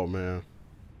Powell, man.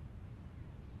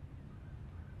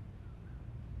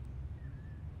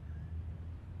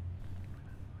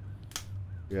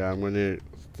 Yeah, I'm gonna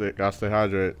need. Gotta stay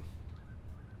hydrated.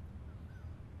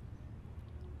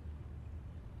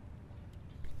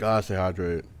 Gotta stay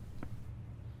hydrated.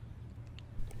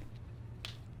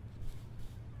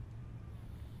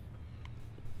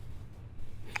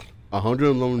 A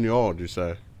 111 yards, you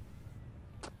say?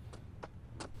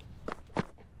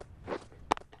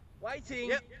 Waiting.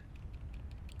 Yep.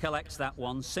 Collects that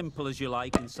one, simple as you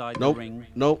like, inside Nope. the ring.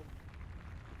 Nope.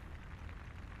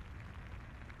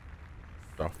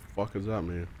 The fuck is that,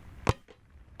 man?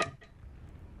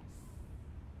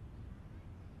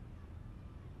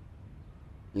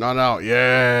 Not out.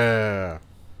 Yeah.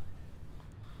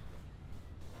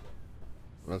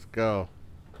 Let's go.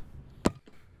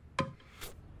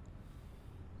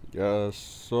 Yes,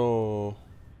 so.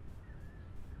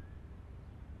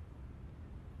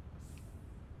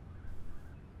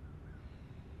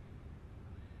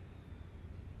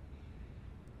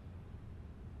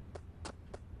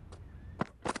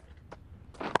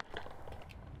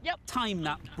 Timed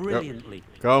that brilliantly.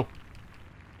 Go.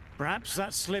 Perhaps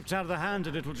that slipped out of the hand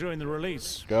a little during the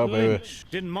release. Go, baby. Lynch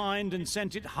didn't mind and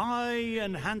sent it high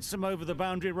and handsome over the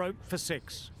boundary rope for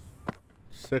 6.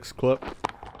 6 clip.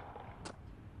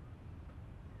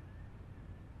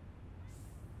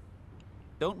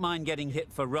 Don't mind getting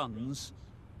hit for runs.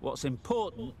 What's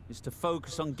important is to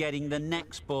focus on getting the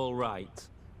next ball right.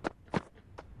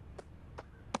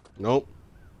 Nope.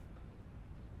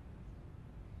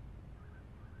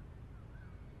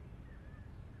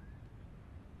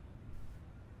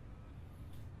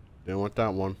 Didn't want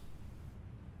that one.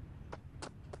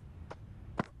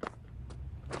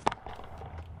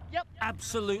 Yep.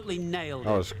 Absolutely nailed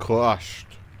I it. was crushed.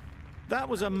 That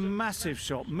was a massive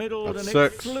shot, middled, That's and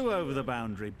it 6. flew over the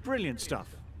boundary. Brilliant stuff.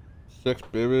 6,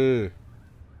 baby.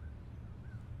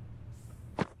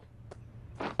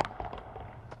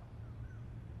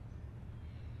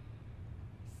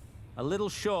 A little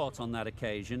short on that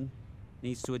occasion.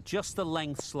 Needs to adjust the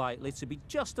length slightly to be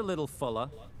just a little fuller.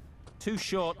 Too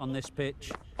short on this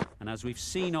pitch, and as we've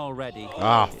seen already,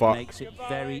 it makes it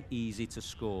very easy to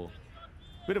score.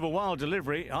 Bit of a wild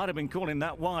delivery. I'd have been calling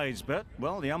that wise, but,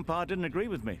 well, the umpire didn't agree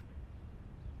with me.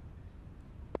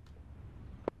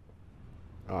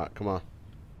 All right, come on.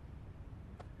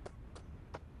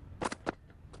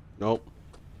 Nope.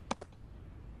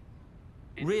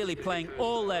 Really playing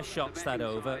all their shots that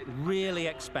over, really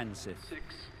expensive.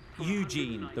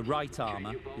 Eugene, the right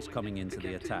armour, is coming into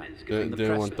the attack.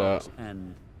 Didn't want that.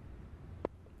 And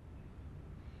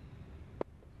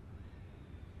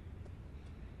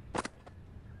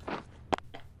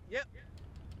Yep.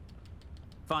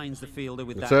 finds the fielder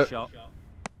with That's that it. shot.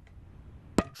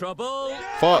 Trouble.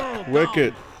 Fuck. Oh,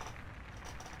 Wicked. gone.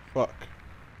 Fuck.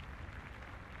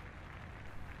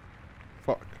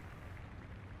 Fuck.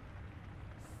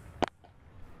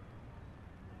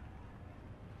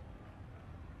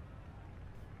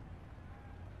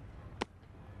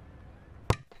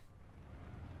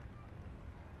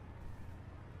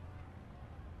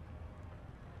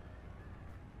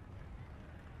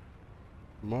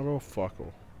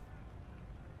 Motherfucker.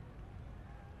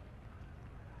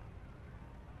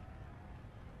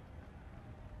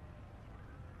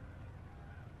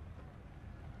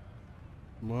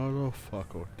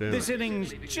 Motherfucker. Damn This it.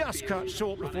 innings just cut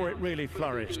short before it really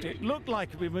flourished. It looked like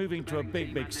it'd be moving to a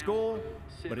big score,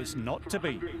 but it's not to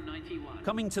be.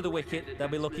 Coming to the wicket, they'll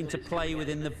be looking to play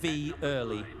within the V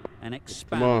early and on.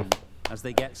 expand as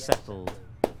they get settled.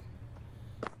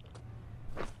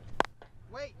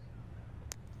 Wait.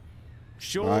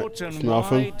 Short Right, and it's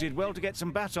nothing. wide. Did well to get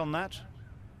some bat on that.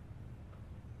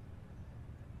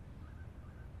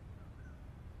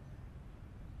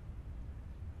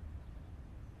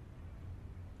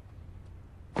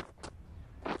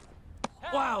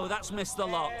 Wow, that's missed the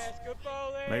lot. Yes, good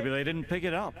bowling. Maybe they didn't pick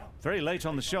it up. Very late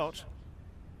on the shot.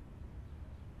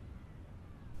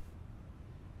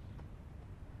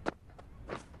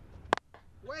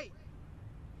 Wait.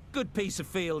 Good piece of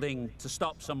fielding to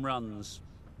stop some runs.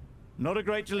 Not a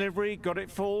great delivery, got it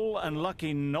full, and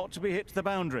lucky not to be hit to the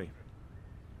boundary.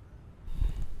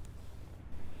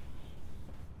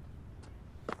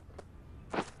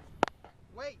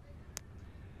 Wait.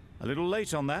 A little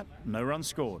late on that. No run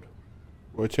scored.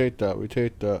 We take that. We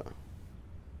take that.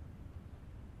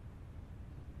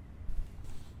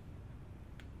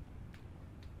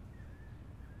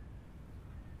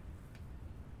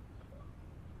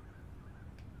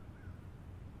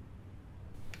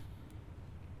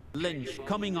 Lynch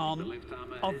coming on,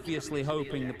 obviously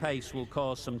hoping the pace will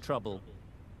cause some trouble.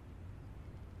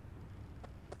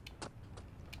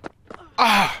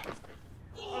 Ah!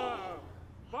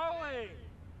 Bowling!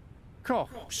 Koch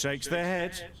shakes their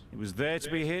head. It was there to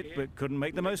be hit, but couldn't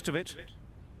make the most of it.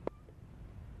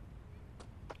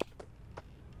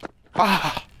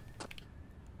 Ah!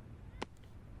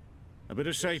 A bit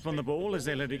of shape on the ball as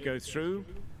they let it go through.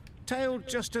 Tailed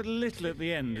just a little at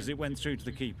the end as it went through to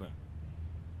the keeper.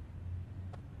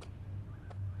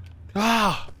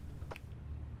 Ah!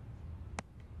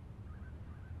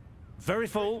 Very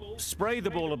full, spray the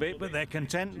ball a bit, but they're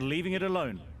content leaving it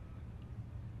alone.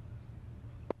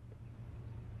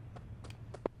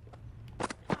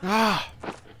 Ah!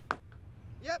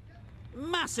 Yep.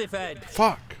 Massive edge.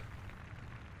 Fuck!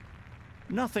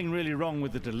 Nothing really wrong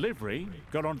with the delivery.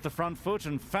 Got onto the front foot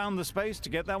and found the space to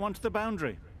get that one to the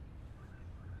boundary.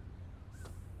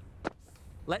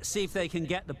 Let's see if they can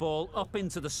get the ball up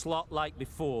into the slot like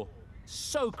before.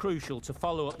 So crucial to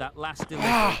follow up that last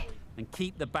delivery and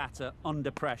keep the batter under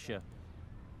pressure.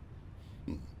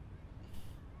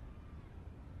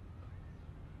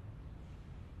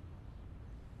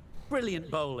 Brilliant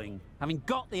bowling. Having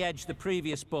got the edge the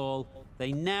previous ball,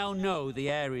 they now know the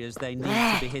areas they need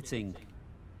to be hitting.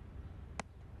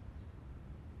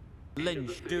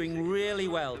 Lynch doing really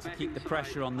well to keep the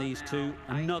pressure on these two.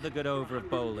 Another good over of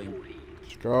bowling.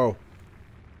 Let's go.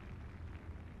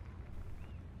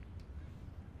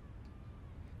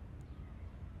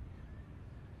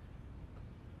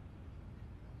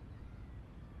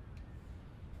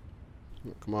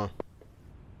 Come on.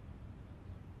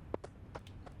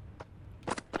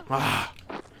 Ah!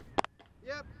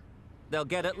 Yep. They'll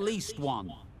get at least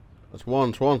one. That's one.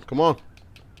 It's one. Come on.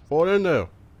 Fall in there.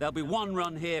 There'll be one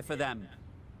run here for them.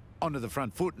 Onto the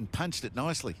front foot and punched it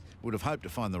nicely. Would have hoped to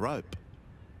find the rope.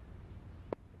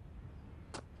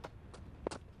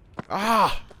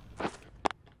 Ah!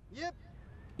 Yep.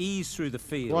 Ease through the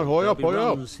field. Come on, hurry There'll up, be hurry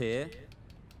up. runs here.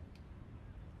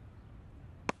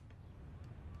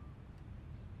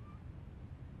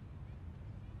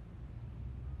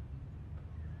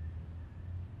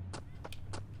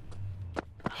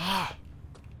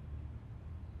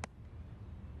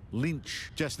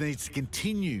 Lynch just needs to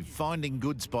continue finding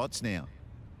good spots now.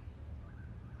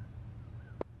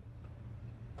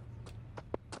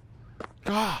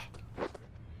 Ah!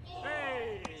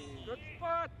 Hey, good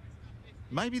spot.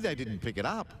 Maybe they didn't pick it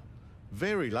up.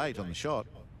 Very late on the shot.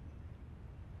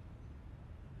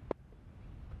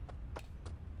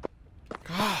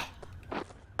 Ah!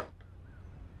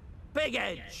 Big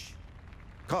edge.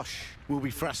 Koch will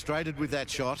be frustrated with that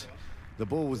shot. The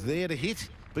ball was there to hit,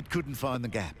 but couldn't find the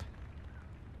gap.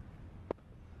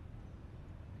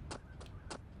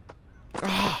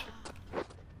 Ah!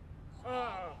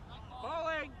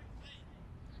 Bowling.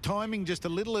 Timing just a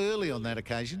little early on that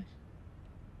occasion.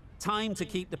 Time to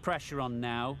keep the pressure on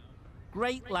now.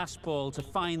 Great last ball to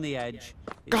find the edge.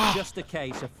 It's just a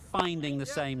case of finding the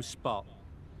same spot.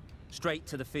 Straight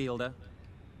to the fielder.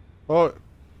 Oh!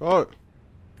 Oh!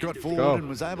 Got forward Go. and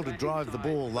was able to drive the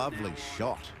ball. Lovely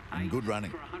shot and good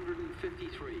running. For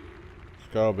 153.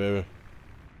 Let's go, baby.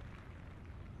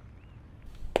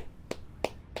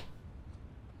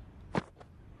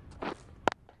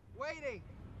 Waiting.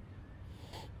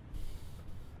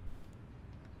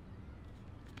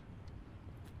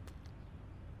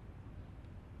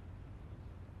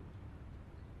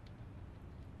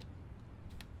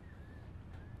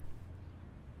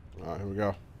 All right, here we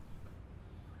go.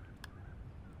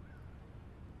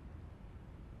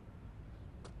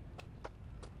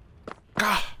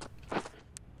 Ah!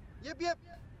 Yep, yep.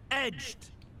 Edged.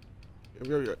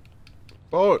 Yep.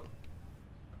 Oh!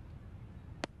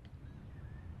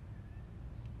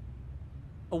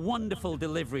 A wonderful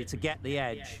delivery to get the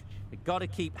edge. You've got to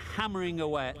keep hammering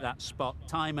away at that spot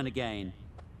time and again.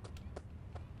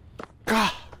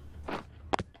 Ah!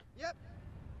 Yep.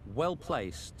 Well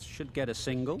placed. Should get a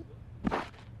single.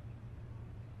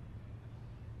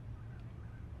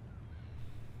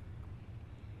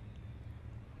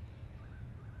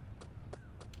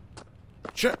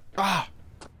 Shit! Ah!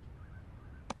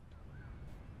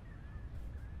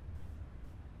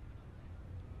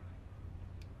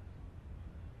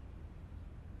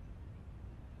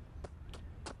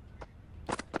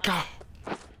 Ah!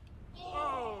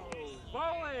 Oh,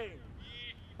 bowling.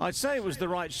 I'd say it was the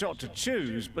right shot to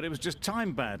choose, but it was just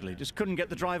timed badly. Just couldn't get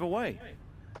the drive away.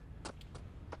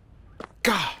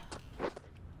 God.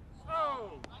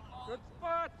 Oh, good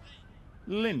spot.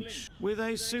 Lynch with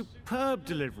a superb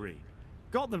delivery.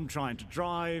 Got them trying to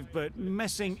drive, but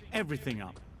messing everything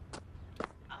up.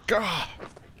 God.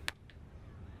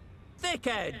 Thick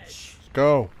edge. Let's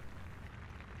go.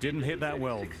 Didn't hit that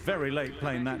well. Very late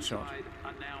playing that shot.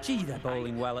 Gee, they're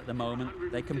bowling well at the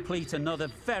moment. They complete another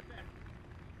very...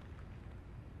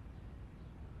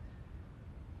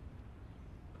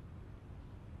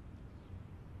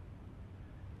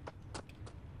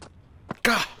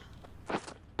 God.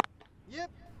 Yep.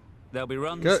 There'll be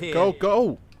runs Get, here. go,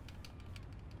 go.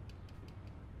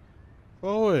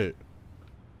 Throw it.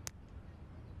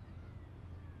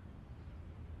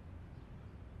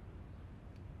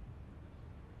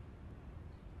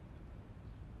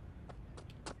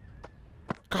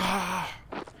 God.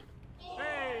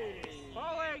 Hey,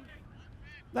 bowling.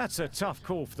 That's a tough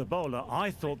call for the bowler. I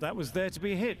thought that was there to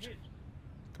be hit.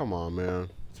 Come on, man.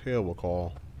 Terrible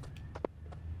call.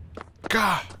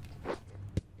 God.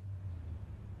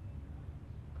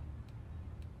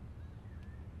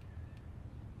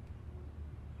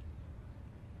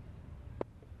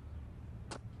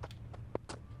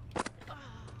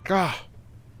 God.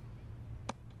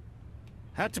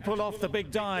 Had to pull off the big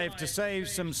dive to save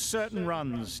some certain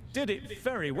runs. Did it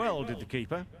very well, did the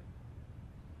keeper.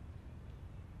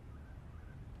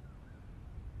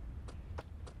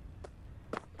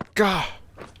 God.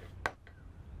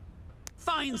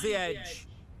 Finds the edge.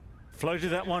 Floated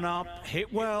that one up,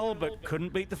 hit well, but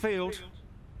couldn't beat the field.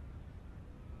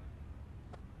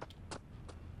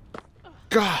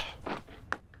 God.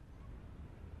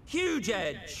 Huge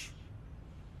edge.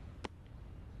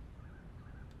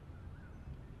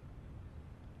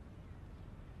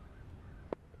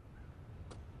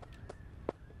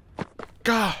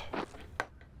 God.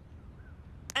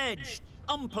 Edge.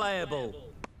 Unplayable.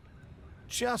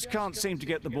 Just can't seem to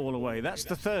get the ball away. That's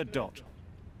the third dot.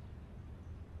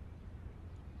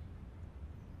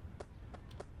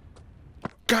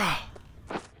 God.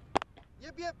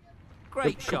 Yep, yep.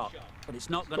 Great shot, but it's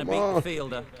not going to beat on. the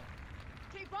fielder.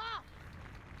 Keep off.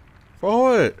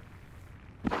 Throw it.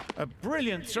 A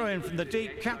brilliant throw-in from the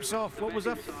deep caps off what was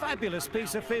a fabulous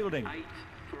piece of fielding.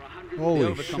 The Holy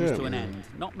over comes shit, to an man. end.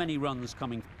 Not many runs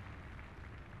coming.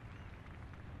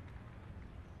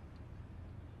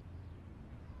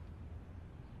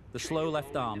 The slow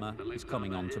left armour is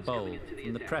coming on to bowl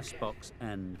from the press box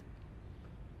end.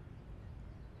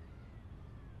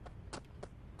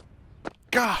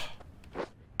 God.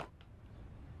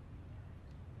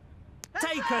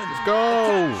 Taken! Let's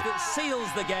go. A catch that seals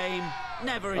the game.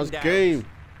 Never in That's doubt. game.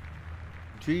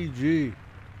 GG.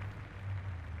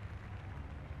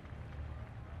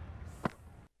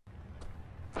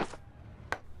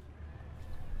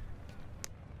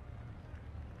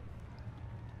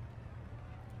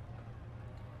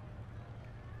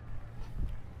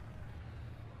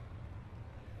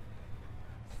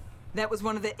 That was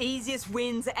one of the easiest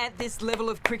wins at this level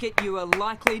of cricket you are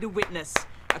likely to witness.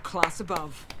 A class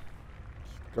above.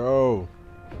 Go.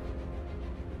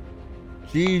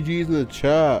 GG's in the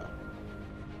chat.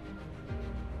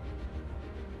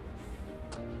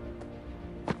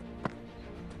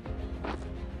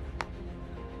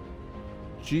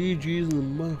 GG's in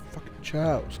the motherfucking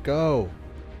chat. Let's go.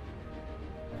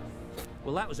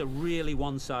 Well, that was a really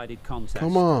one-sided contest.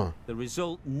 Come on. The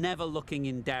result never looking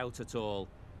in doubt at all.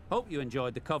 Hope you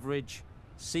enjoyed the coverage.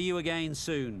 See you again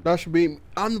soon. That should be.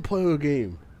 I'm the player of the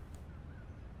game.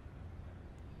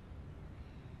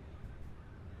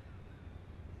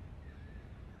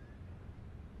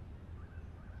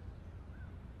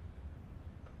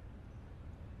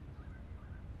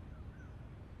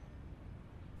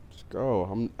 Let's go.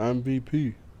 I'm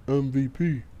MVP.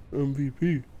 MVP.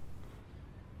 MVP.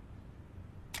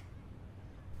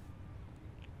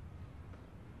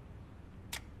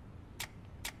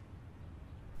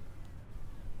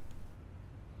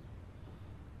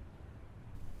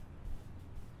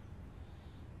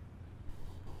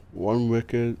 One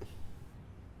wicket.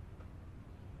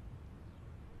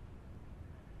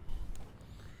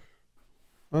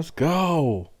 Let's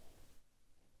go.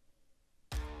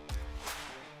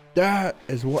 That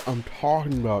is what I'm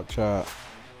talking about, chat.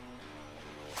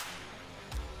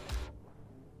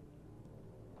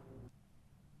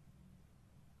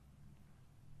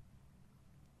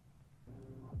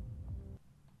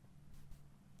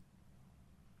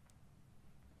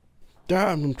 That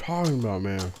I'm talking about,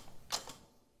 man.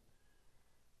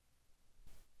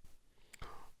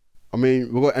 I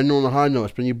mean, we're going to end on a high note.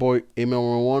 It's been your boy, Email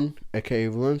 101, aka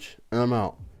Lynch, and I'm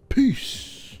out.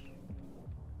 Peace.